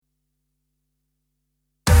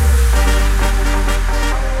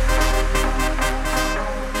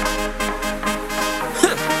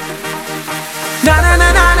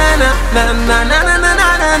na na na na na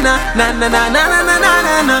na na na na na na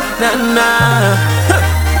na na na na.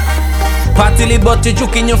 Partily but you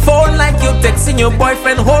juking your phone like you're texting your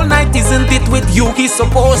boyfriend whole night. Isn't it with you he's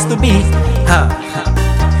supposed to be?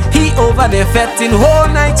 He over there fetting whole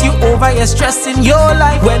night. You over here stressing your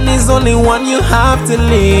life when there's only one you have to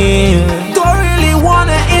live. Don't really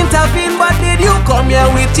wanna intervene, but did you come here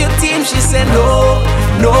with your team? She said no,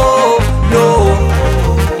 no, no.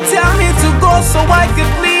 Tell me to go so I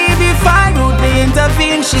could leave if I rudely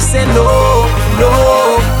intervene. She said no, no,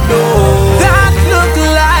 no. That look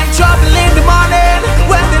like trouble in the morning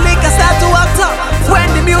when the liquor start to act up, when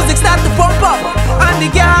the music start to pump up and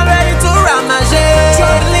the girl ready to ramage.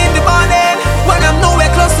 Trouble in the morning when I'm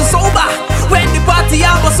nowhere close to sober, when the party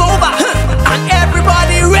hours over and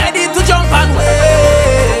everybody ready to jump and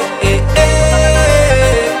way.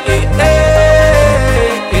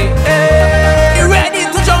 Ready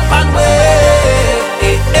to jump and way.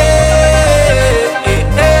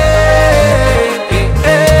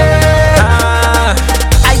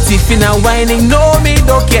 I tiffin and whining, know me,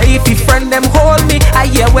 don't care if he friend them hold me. I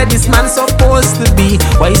hear where this man supposed to be.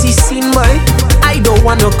 Why is he seen boy? I don't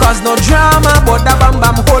wanna cause no drama, but that bam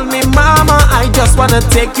bam hold me mama. I just wanna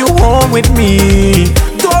take you home with me.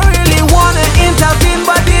 Don't really wanna intervene,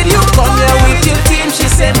 but did you come here with your team? She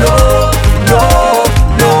said no, no,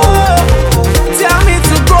 no. Tell me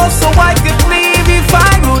to go so I could leave if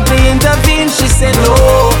I rudely intervene. She said no,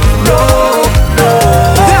 no, no.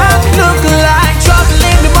 That look like trouble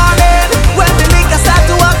in the morning when the liquor start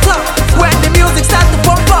to act up, when the music start to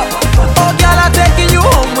pump up. Oh girl, I'm taking you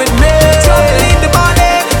home with me. Trouble in the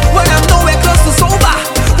morning when I'm nowhere close to sober,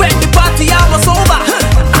 when the party hours over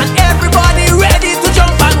and everybody ready to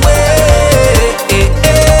jump and way.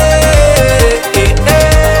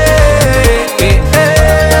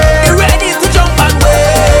 Ready to jump and way.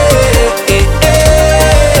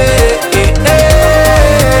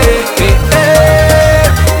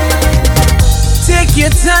 Take your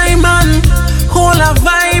time and hold a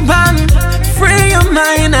vibe and free your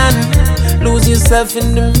mind and lose yourself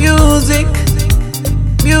in the music,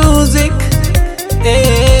 music,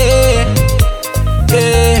 yeah,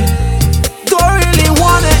 yeah.